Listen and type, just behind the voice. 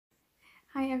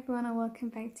Hi everyone and welcome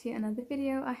back to another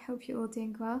video. I hope you're all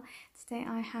doing well. Today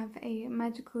I have a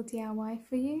magical DIY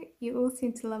for you. You all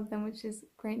seem to love them, which is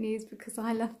great news because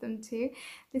I love them too.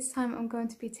 This time I'm going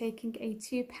to be taking a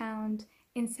 £2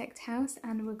 insect house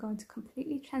and we're going to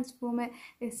completely transform it.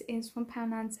 This is from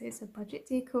Poundland, so it's a budget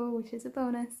decor, which is a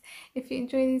bonus. If you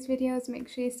enjoy these videos, make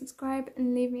sure you subscribe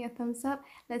and leave me a thumbs up.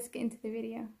 Let's get into the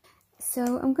video.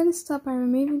 So I'm going to start by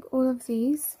removing all of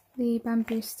these, the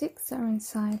bamboo sticks that are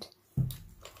inside.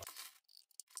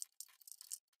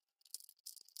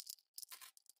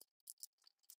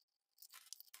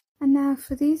 And now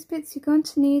for these bits you're going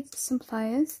to need some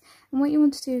pliers, and what you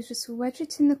want to do is just wedge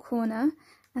it in the corner,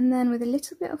 and then with a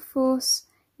little bit of force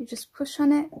you just push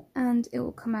on it and it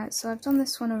will come out. So I've done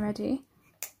this one already.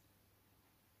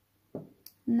 And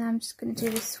now I'm just going to do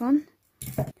this one.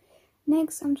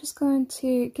 Next I'm just going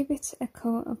to give it a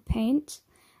coat of paint,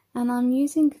 and I'm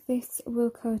using this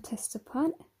Wilco tester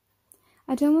pot.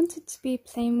 I don't want it to be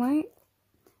plain white,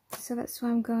 so that's why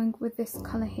I'm going with this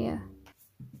colour here.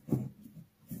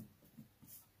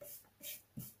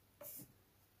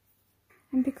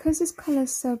 And because this colour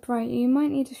is so bright, you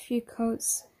might need a few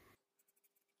coats.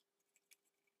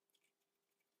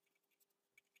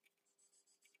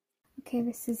 Okay,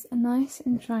 this is nice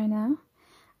and dry now.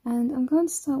 And I'm going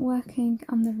to start working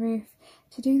on the roof.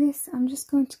 To do this, I'm just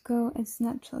going to go as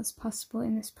natural as possible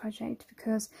in this project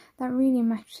because that really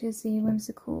matches the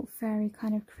whimsical fairy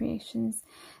kind of creations.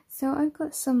 So I've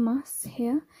got some moss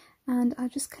here, and I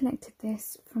just collected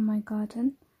this from my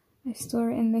garden. I store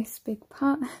it in this big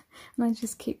pot and I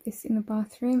just keep this in the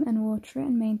bathroom and water it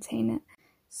and maintain it.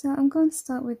 So I'm going to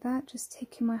start with that, just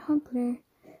taking my hot glue,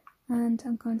 and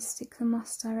I'm going to stick the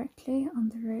moss directly on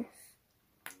the roof.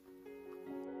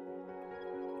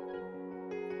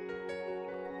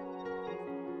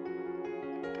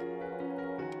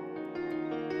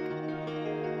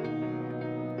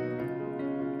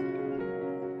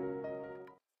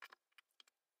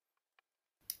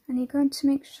 And you're going to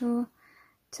make sure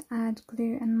to add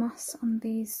glue and moss on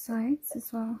these sides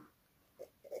as well.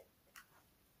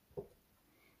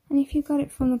 And if you got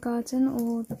it from the garden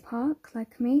or the park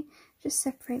like me, just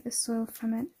separate the soil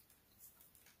from it.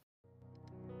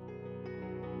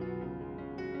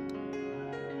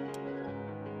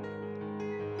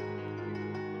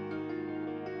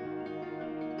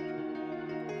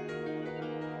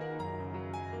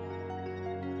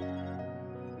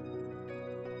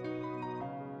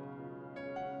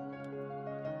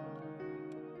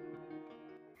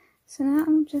 So now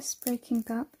I'm just breaking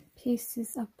up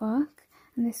pieces of bark,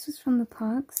 and this was from the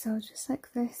park, so just like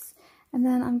this, and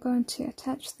then I'm going to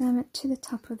attach them to the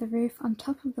top of the roof on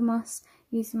top of the moss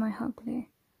using my hot glue.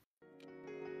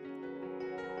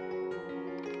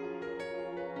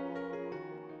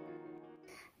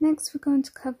 Next we're going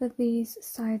to cover these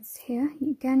sides here,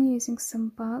 again using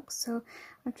some bark, so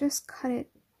I've just cut it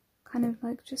kind of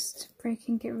like just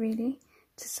breaking it really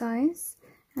to size.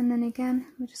 And then again,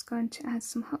 we're just going to add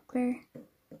some hot glue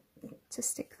to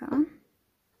stick that on.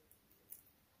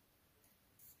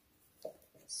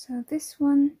 So this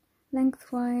one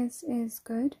lengthwise is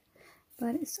good,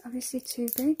 but it's obviously too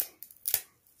big,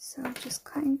 so I'm just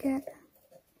cutting it.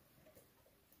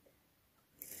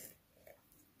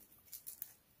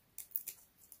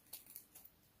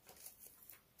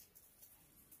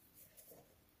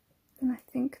 And I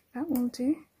think that will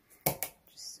do.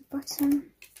 Just the bottom.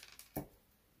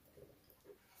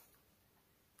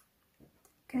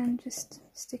 Again, just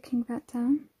sticking that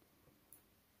down.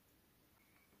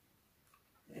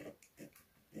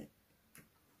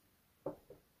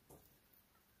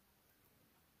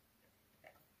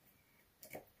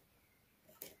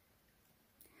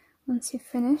 Once you've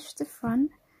finished the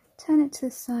front, turn it to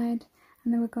the side,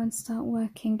 and then we're going to start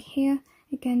working here.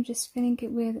 Again, just filling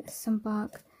it with some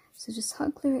bark. So just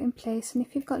hot glue it in place, and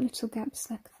if you've got little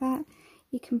gaps like that,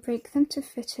 you can break them to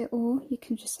fit it, or you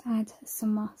can just add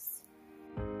some moss.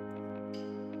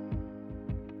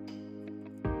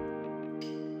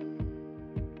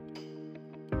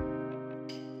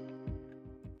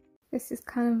 This is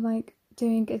kind of like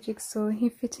doing a jigsaw,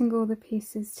 you're fitting all the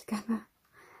pieces together.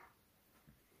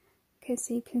 Okay,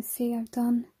 so you can see I've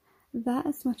done that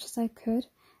as much as I could.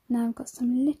 Now I've got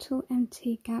some little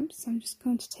empty gaps, so I'm just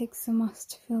going to take some moss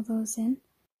to fill those in.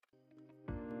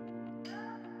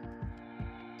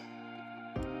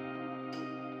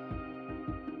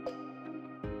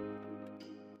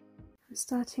 I'm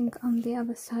starting on the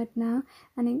other side now,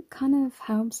 and it kind of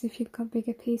helps if you've got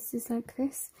bigger pieces like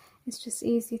this. It's just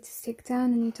easier to stick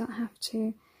down and you don't have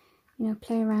to,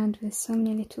 play around with so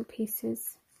many little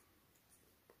pieces.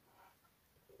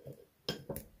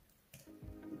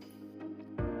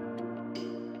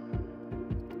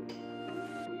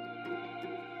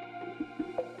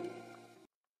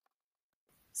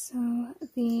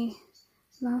 the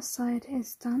last side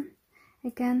is done.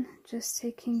 Again, just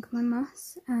taking my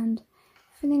mask and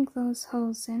filling those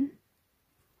holes in.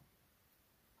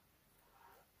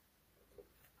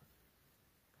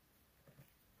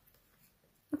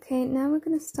 Okay, now we're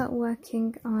going to start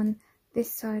working on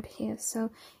this side here.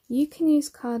 So you can use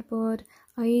cardboard,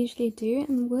 I usually do,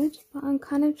 and wood, but I'm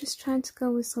kind of just trying to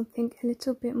go with something a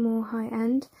little bit more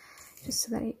high-end, just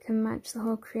so that it can match the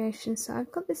whole creation. So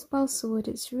I've got this balsa wood,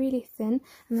 it's really thin,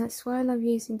 and that's why I love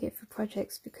using it for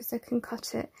projects, because I can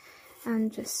cut it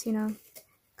and just, you know,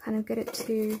 kind of get it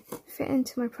to fit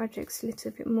into my projects a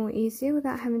little bit more easier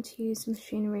without having to use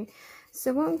machinery.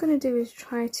 So what I'm going to do is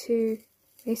try to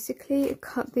basically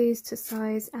cut these to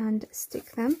size and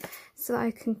stick them so that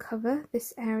I can cover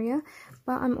this area,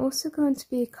 but I'm also going to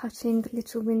be cutting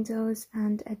little windows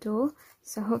and a door,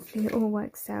 so hopefully it all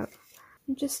works out.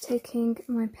 I'm just taking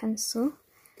my pencil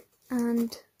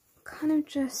and kind of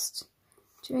just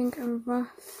doing a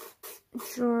rough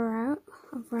draw out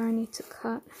of where I need to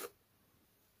cut.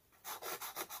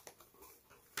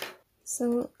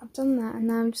 So I've done that, and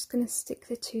now I'm just going to stick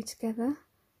the two together,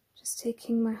 just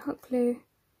taking my hot glue,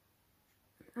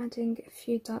 adding a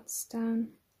few dots down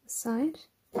the side.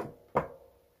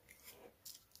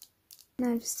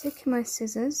 Now just taking my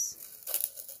scissors,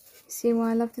 you see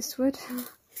why I love this wood? I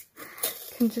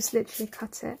can just literally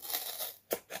cut it.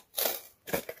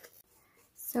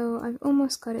 So I've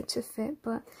almost got it to fit,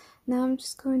 but now I'm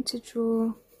just going to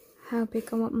draw how big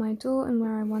I want my door and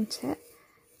where I want it,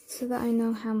 so that I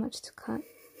know how much to cut.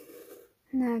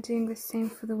 Now doing the same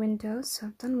for the windows, so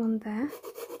I've done one there.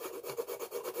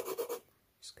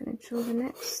 Going to draw the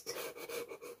next.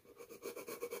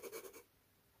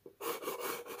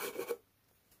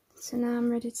 So now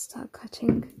I'm ready to start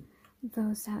cutting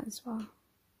those out as well.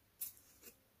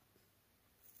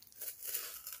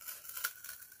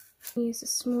 Use the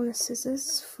smaller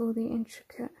scissors for the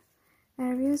intricate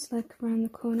areas, like around the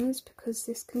corners, because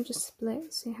this can just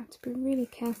split, so you have to be really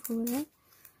careful with it.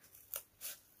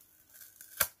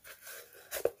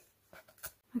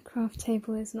 My craft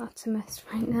table is an utter mess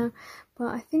right now, but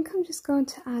I think I'm just going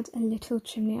to add a little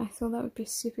chimney. I thought that would be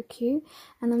super cute,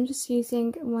 and I'm just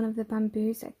using one of the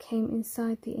bamboos that came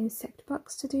inside the insect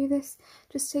box to do this.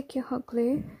 Just take your hot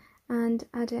glue and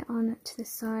add it on to the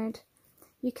side.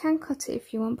 You can cut it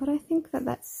if you want, but I think that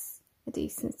that's a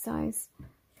decent size.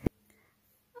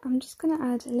 I'm just going to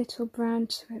add a little brown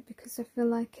to it because I feel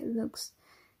like it looks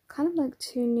kind of like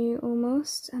too new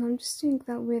almost, and I'm just doing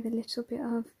that with a little bit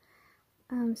of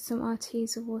some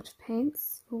ARTEZA water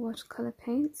paints or watercolour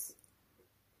paints.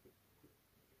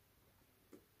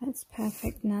 That's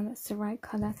perfect now, that's the right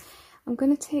colour. I'm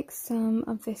going to take some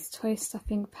of this toy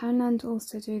stuffing. POUNDLAND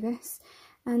also do this,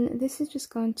 and this is just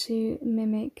going to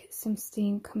mimic some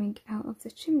steam coming out of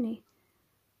the chimney.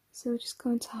 So we're just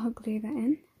going to hot glue that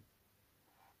in.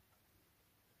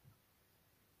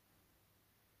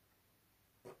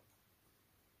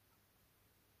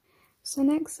 So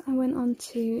next I went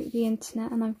onto the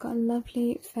internet, and I've got a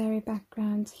lovely fairy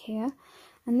background here,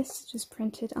 and this is just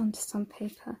printed onto some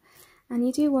paper, and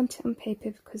you do want it on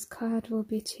paper because card will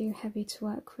be too heavy to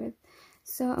work with.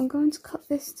 So I'm going to cut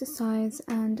this to size,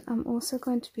 and I'm also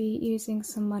going to be using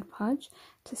some Mod Podge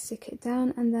to stick it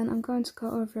down, and then I'm going to go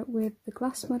over it with the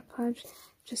glass Mod Podge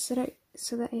just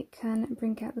so that it can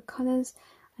bring out the colours.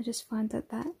 I just find that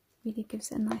that really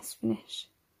gives it a nice finish.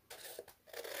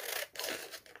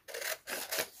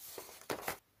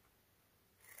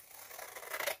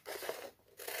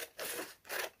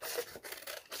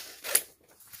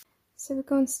 So we're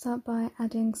going to start by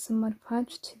adding some Mod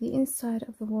Podge to the inside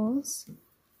of the walls,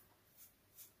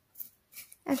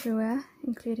 everywhere,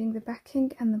 including the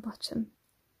backing and the bottom.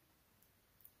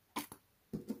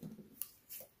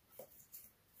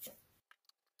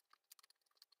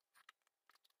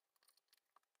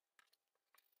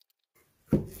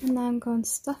 And now I'm going to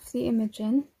stuff the image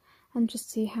in and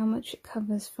just see how much it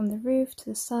covers from the roof to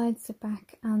the sides, the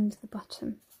back and the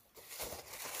bottom.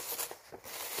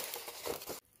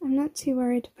 I'm not too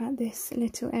worried about this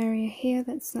little area here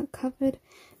that's not covered,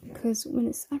 because when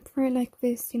it's upright like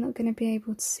this you're not going to be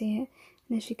able to see it,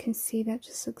 and as you can see that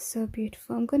just looks so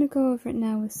beautiful. I'm going to go over it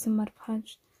now with some Mod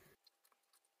Podge.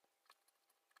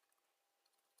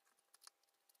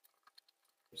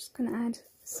 I'm just going to add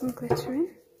some glitter in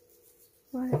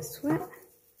while it's wet.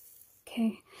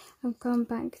 Okay, I've gone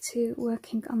back to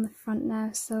working on the front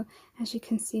now, so as you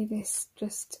can see this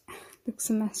just looks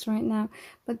a mess right now,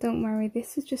 but don't worry,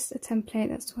 this is just a template.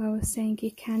 That's why I was saying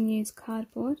you can use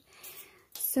cardboard.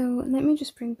 So let me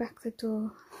just bring back the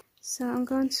door. So I'm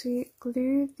going to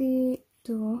glue the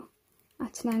door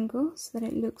at an angle so that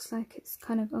it looks like it's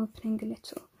kind of opening a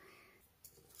little.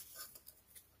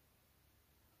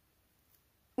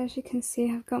 As you can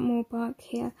see, I've got more bark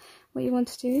here. What you want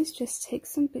to do is just take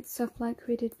some bits off like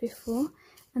we did before,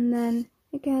 and then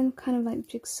again, kind of like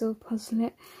jigsaw puzzle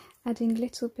it, adding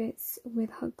little bits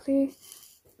with hot glue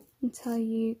until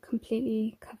you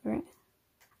completely cover it.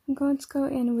 I'm going to go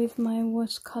in with my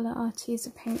watercolour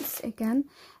ARTEZA paints again.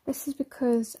 This is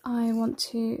because I want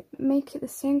to make it the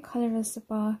same colour as the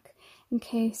bark, in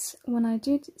case when I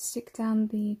do stick down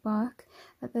the bark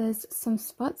that there's some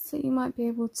spots that you might be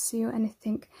able to see or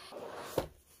anything.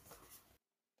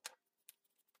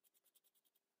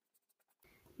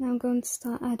 Now I'm going to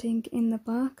start adding in the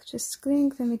bark, just gluing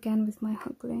them again with my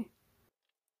hot glue.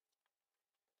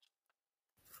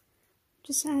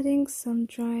 Just adding some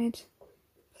dried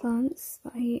plants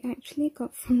that I actually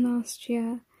got from last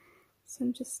year. So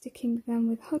I'm just sticking them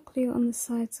with hot glue on the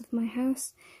sides of my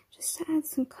house just to add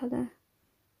some colour.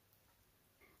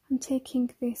 I'm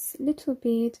taking this little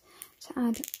bead to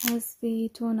add as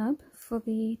the doorknob for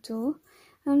the door.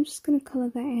 I'm just going to colour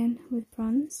that in with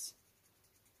bronze.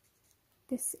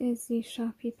 This is the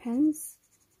Sharpie pens.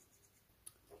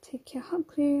 Take your hot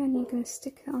glue and you're going to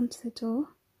stick it onto the door.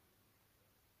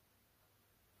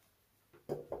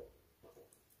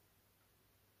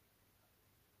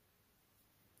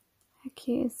 How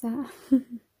cute is that?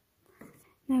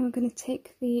 Now we're going to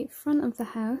take the front of the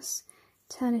house,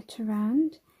 turn it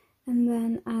around, and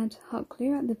then add hot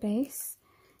glue at the base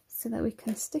so that we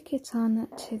can stick it on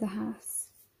to the house.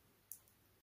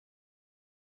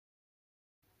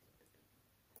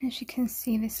 As you can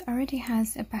see, this already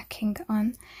has a backing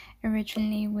on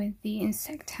originally with the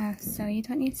insect house, so you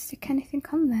don't need to stick anything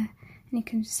on there, and you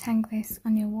can just hang this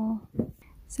on your wall.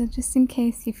 So just in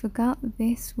case you forgot,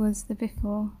 this was the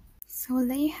before. So I'll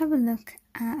let you have a look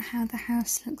at how the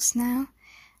house looks now,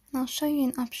 and I'll show you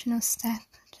an optional step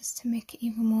just to make it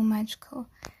even more magical.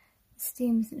 The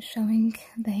steam isn't showing,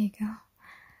 there you go.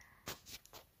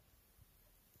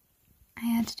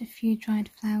 I added a few dried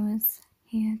flowers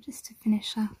here just to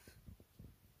finish off.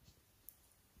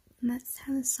 And that's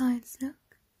how the sides look.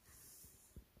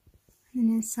 And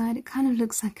then inside it kind of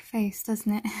looks like a face,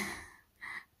 doesn't it?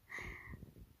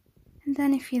 And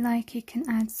then if you like, you can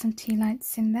add some tea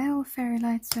lights in there or fairy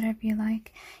lights, whatever you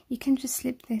like. You can just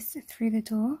slip this through the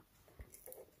door.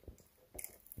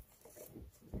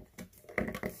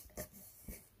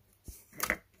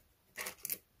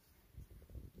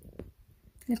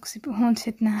 Looks a bit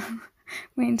haunted now.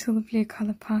 Wait until the blue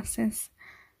colour passes.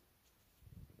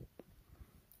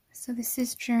 So this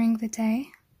is during the day.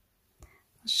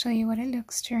 I'll show you what it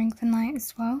looks during the night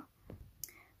as well.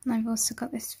 And I've also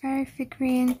got this fairy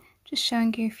figurine, just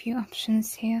showing you a few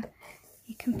options here.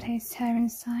 You can place her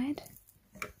inside.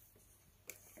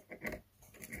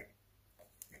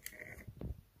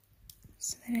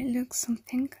 So that it looks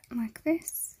something like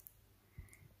this.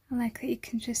 I like that you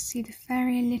can just see the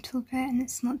fairy a little bit and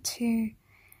it's not too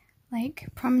like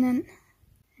prominent.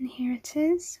 And here it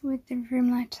is with the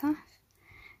room light off,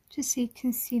 just so you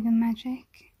can see the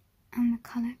magic and the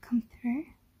colour come through.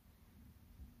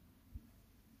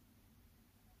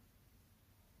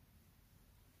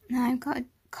 Now I've got a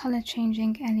colour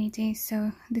changing LED,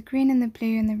 so the green and the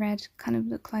blue and the red kind of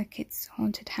look like it's a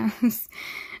haunted house,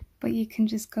 but you can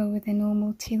just go with a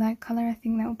normal tea light colour. I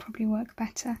think that will probably work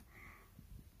better.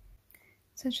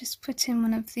 So just put in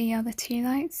one of the other tea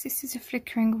lights. This is a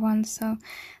flickering one, so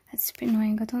that's a bit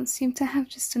annoying. I don't seem to have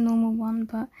just a normal one,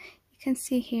 but you can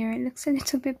see here it looks a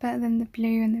little bit better than the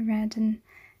blue and the red and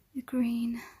the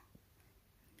green.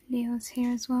 Leo's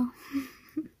here as well.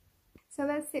 So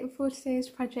that's it for today's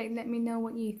project. Let me know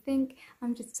what you think.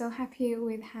 I'm just so happy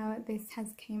with how this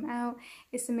has came out.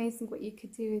 It's amazing what you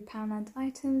could do with Poundland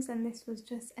items, and this was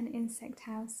just an insect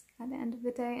house at the end of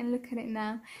the day, and look at it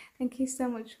now. Thank you so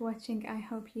much for watching. I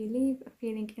hope you leave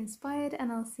feeling inspired, and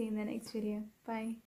I'll see you in the next video. Bye.